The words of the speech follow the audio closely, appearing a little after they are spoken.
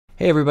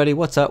Hey everybody,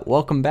 what's up?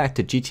 Welcome back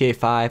to GTA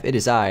 5. It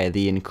is I,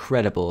 the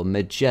incredible,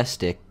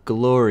 majestic,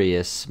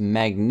 glorious,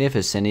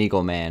 magnificent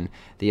Eagleman,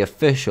 the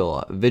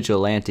official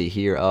vigilante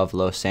here of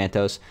Los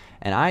Santos,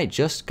 and I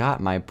just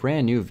got my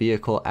brand new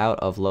vehicle out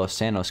of Los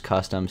Santos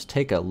Customs.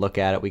 Take a look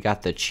at it. We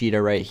got the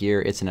cheetah right here.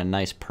 It's in a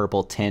nice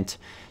purple tint.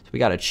 So we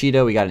got a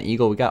cheetah, we got an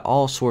eagle, we got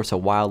all sorts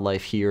of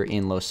wildlife here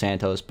in Los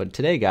Santos. But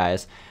today,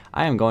 guys,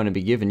 I am going to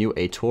be giving you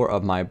a tour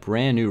of my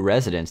brand new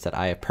residence that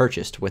I have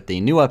purchased with the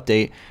new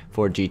update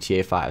for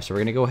GTA 5. So we're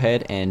going to go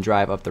ahead and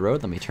drive up the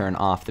road. Let me turn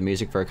off the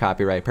music for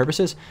copyright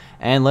purposes.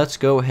 And let's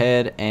go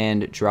ahead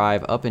and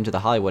drive up into the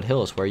Hollywood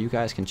Hills where you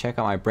guys can check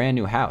out my brand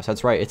new house.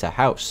 That's right, it's a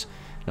house.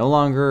 No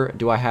longer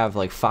do I have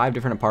like 5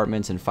 different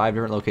apartments in 5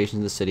 different locations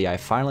in the city. I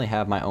finally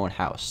have my own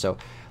house. So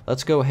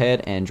let's go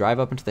ahead and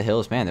drive up into the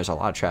hills. Man, there's a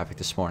lot of traffic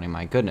this morning.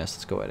 My goodness,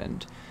 let's go ahead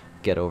and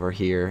get over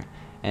here.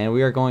 And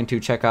we are going to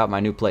check out my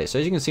new place. So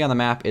as you can see on the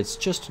map, it's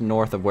just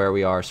north of where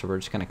we are, so we're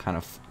just going to kind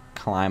of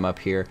climb up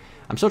here.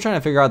 I'm still trying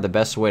to figure out the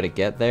best way to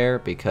get there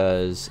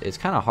because it's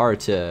kind of hard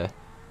to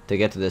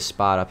get to this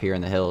spot up here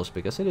in the hills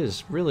because it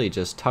is really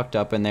just tucked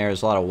up in there.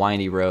 There's a lot of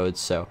windy roads,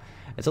 so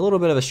it's a little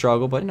bit of a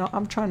struggle, but, you know,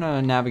 I'm trying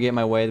to navigate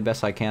my way the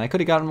best I can. I could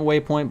have gotten a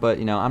waypoint, but,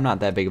 you know, I'm not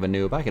that big of a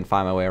noob. I can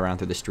find my way around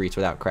through the streets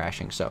without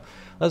crashing. So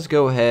let's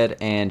go ahead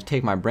and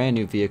take my brand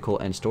new vehicle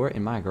and store it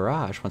in my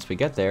garage once we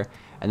get there.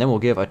 And then we'll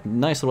give a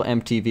nice little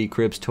MTV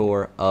Cribs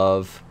tour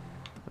of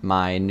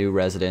my new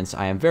residence.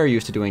 I am very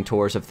used to doing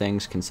tours of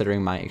things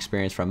considering my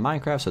experience from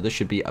Minecraft, so this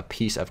should be a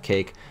piece of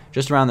cake.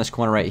 Just around this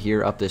corner right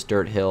here, up this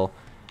dirt hill.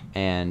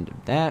 And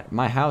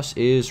my house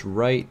is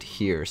right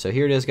here. So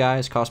here it is,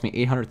 guys. Cost me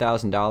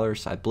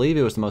 $800,000. I believe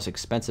it was the most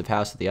expensive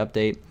house of the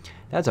update.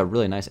 That's a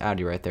really nice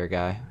Audi right there,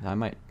 guy. I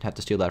might have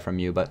to steal that from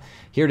you, but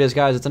here it is,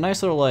 guys. It's a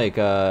nice little, like,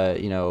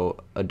 you know,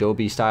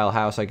 Adobe style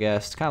house, I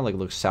guess. It's kind of like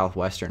looks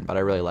southwestern, but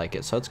I really like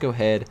it. So let's go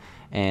ahead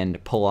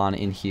and pull on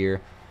in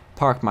here.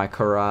 Park my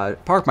car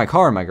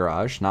in my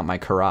garage, not my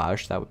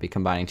garage. That would be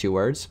combining 2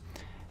 words.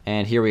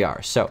 And here we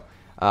are. So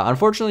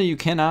unfortunately, you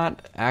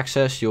cannot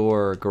access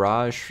your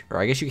garage, or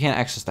I guess you can't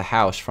access the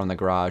house from the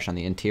garage on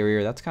the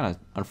interior. That's kind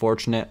of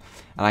unfortunate,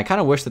 and I kind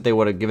of wish that they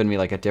would have given me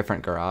like a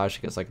different garage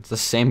because like it's the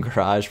same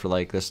garage for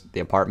like the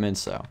apartment.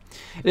 So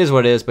it is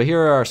what it is. But here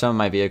are some of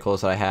my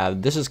vehicles that I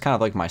have. This is kind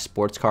of like my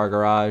sports car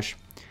garage.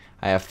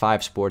 I have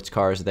 5 sports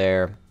cars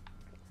there,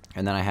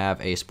 and then I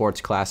have a sports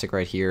classic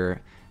right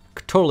here,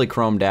 totally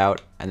chromed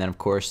out, and then of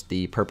course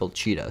the purple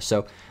cheetah.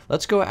 So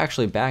let's go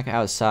actually back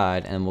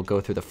outside, and we'll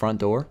go through the front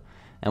door.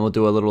 And we'll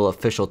do a little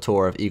official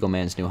tour of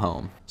Eagleman's new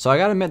home. So I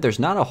gotta admit, there's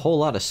not a whole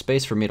lot of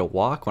space for me to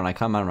walk when I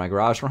come out of my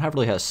garage. I don't have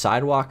really a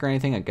sidewalk or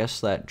anything. I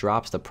guess that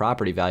drops the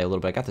property value a little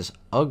bit. I got this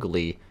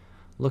ugly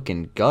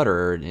looking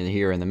gutter in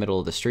here in the middle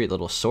of the street,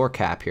 little sore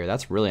cap here.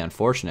 That's really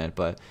unfortunate,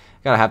 but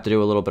gotta have to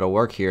do a little bit of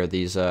work here.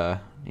 These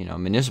you know,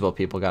 municipal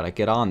people gotta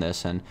get on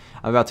this, and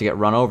I'm about to get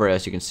run over.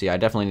 As you can see, I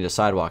definitely need a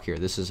sidewalk here.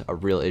 This is a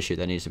real issue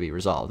that needs to be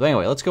resolved. But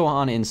anyway, let's go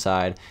on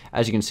inside.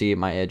 As you can see,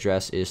 my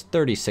address is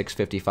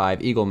 3655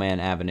 Eagleman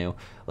Avenue.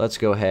 Let's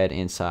go ahead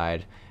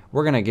inside.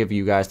 We're gonna give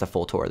you guys the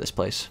full tour of this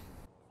place.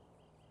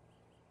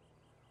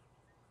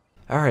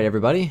 Alright,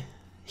 everybody.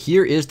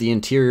 Here is the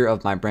interior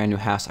of my brand new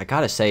house. I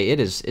gotta say,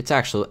 it's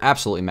actually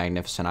absolutely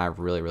magnificent. I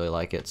really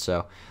like it.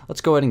 So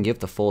let's go ahead and give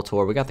the full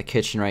tour. We got the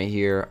kitchen right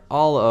here,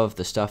 all of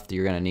the stuff that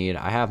you're gonna need.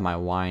 I have my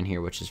wine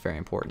here, which is very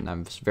important.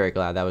 I'm very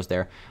glad that was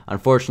there.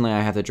 Unfortunately,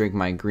 I have to drink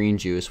my green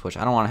juice, which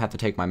I don't want to have to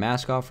take my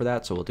mask off for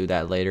that, so we'll do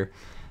that later.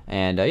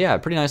 And yeah,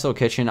 pretty nice little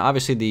kitchen.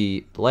 Obviously,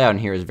 the layout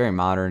in here is very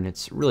modern.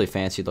 It's really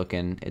fancy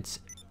looking. It's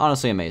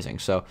honestly amazing.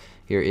 So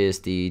here is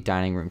the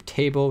dining room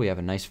table. We have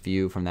a nice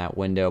view from that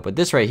window, but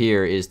this right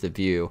here is the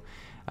view.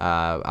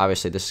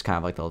 Obviously, this is kind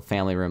of like the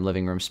family room,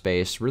 living room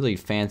space. Really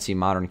fancy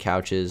modern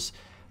couches,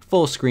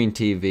 full screen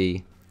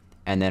TV,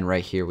 and then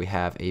right here we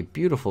have a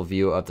beautiful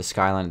view of the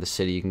skyline of the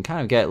city. You can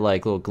kind of get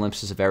like little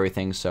glimpses of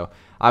everything. So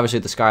obviously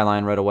the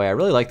skyline right away. I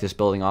really like this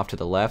building off to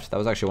the left. That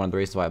was actually one of the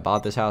reasons why I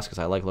bought this house, because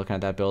I like looking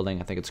at that building.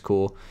 I think it's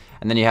cool.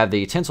 And then you have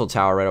the tinsel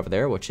tower right over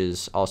there, which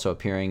is also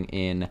appearing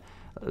in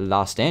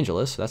Los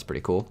Angeles. So that's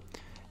pretty cool.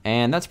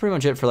 And that's pretty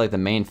much it for like the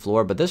main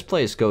floor, but this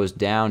place goes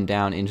down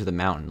into the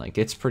mountain. Like,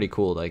 it's pretty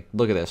cool. Like,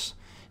 look at this.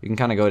 You can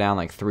kind of go down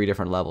like 3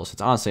 different levels.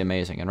 It's honestly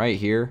amazing. And right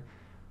here,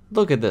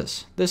 look at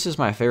this. This is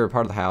my favorite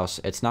part of the house.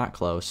 It's not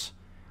close.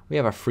 We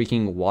have a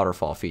freaking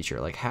waterfall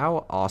feature. Like,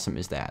 how awesome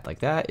is that? Like,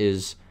 that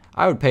is,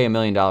 I would pay $1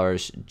 million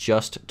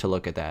just to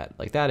look at that.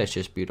 Like, that is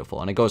just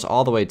beautiful. And it goes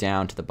all the way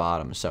down to the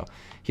bottom. So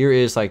here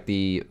is like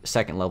the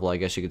second level, I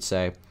guess you could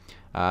say.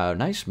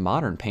 Nice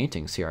modern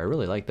paintings here. I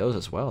really like those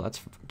as well. That's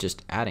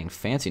just adding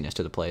fanciness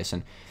to the place.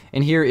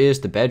 And here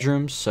is the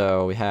bedrooms.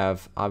 So we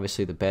have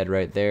obviously the bed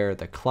right there,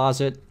 the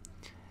closet,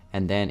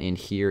 and then in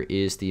here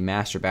is the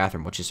master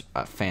bathroom, which is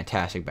a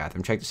fantastic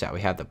bathroom. Check this out.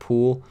 We have the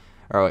pool,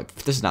 or wait,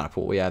 this is not a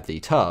pool. We have the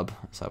tub.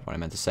 That's what I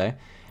meant to say.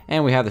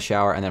 And we have the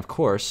shower. And then of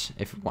course,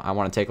 if I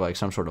want to take like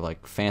some sort of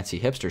like fancy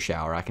hipster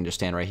shower, I can just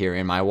stand right here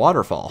in my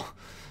waterfall.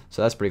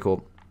 So that's pretty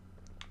cool.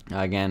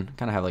 Again,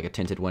 kind of have like a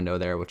tinted window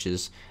there, which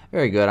is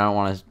very good. I don't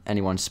want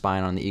anyone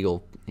spying on the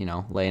eagle, you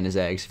know, laying his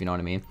eggs, if you know what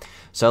I mean.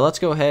 So let's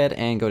go ahead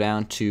and go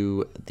down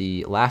to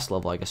the last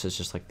level. I guess it's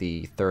just like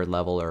the third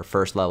level or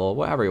first level,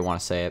 whatever you want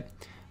to say it.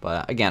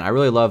 But again, I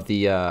really love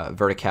the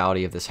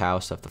verticality of this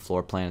house, of the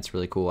floor plan. It's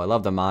really cool. I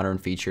love the modern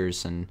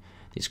features and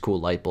these cool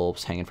light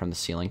bulbs hanging from the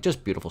ceiling.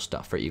 Just beautiful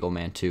stuff for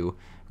Eagleman to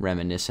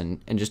reminisce and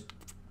just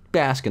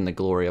bask in the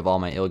glory of all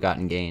my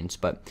ill-gotten gains.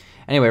 But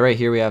anyway, right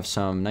here we have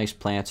some nice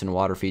plants and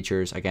water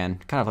features. Again,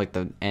 kind of like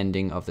the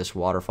ending of this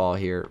waterfall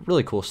here.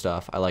 Really cool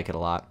stuff. I like it a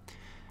lot.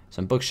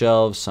 Some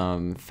bookshelves,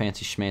 some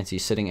fancy schmancy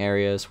sitting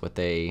areas with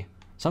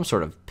some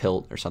sort of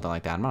pilt or something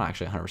like that. I'm not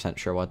actually 100%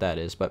 sure what that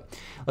is, but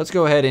let's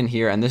go ahead in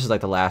here, and this is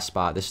like the last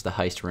spot. This is the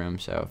heist room,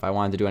 so if I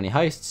wanted to do any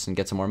heists and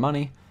get some more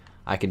money,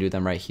 I can do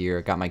them right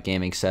here. Got my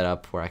gaming set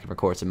up where I can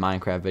record some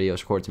Minecraft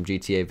videos, record some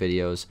GTA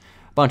videos,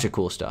 bunch of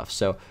cool stuff.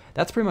 So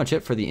that's pretty much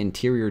it for the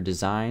interior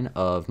design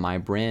of my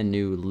brand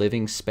new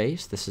living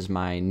space. This is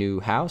my new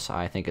house.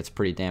 I think it's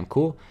pretty damn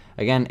cool.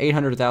 Again,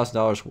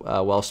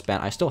 $800,000 well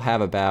spent. I still have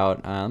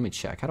about, let me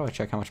check. How do I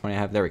check how much money I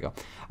have? There we go.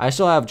 I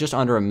still have just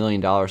under $1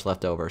 million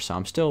left over, so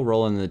I'm still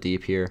rolling in the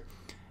deep here.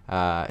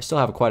 I still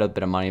have quite a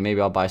bit of money. Maybe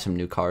I'll buy some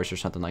new cars or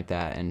something like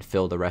that and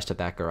fill the rest of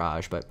that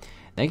garage. But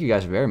thank you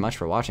guys very much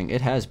for watching.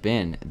 It has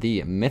been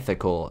the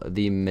mythical,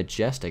 the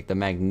majestic, the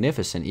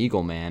magnificent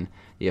Eagleman,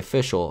 the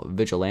official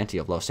vigilante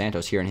of Los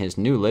Santos here in his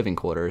new living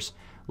quarters.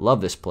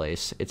 Love this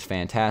place. It's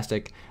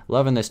fantastic.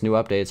 Loving this new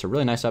update. It's a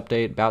really nice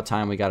update. About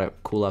time we got a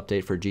cool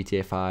update for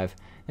GTA 5.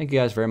 Thank you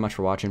guys very much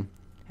for watching,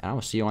 and I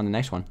will see you on the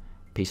next one.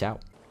 Peace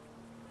out.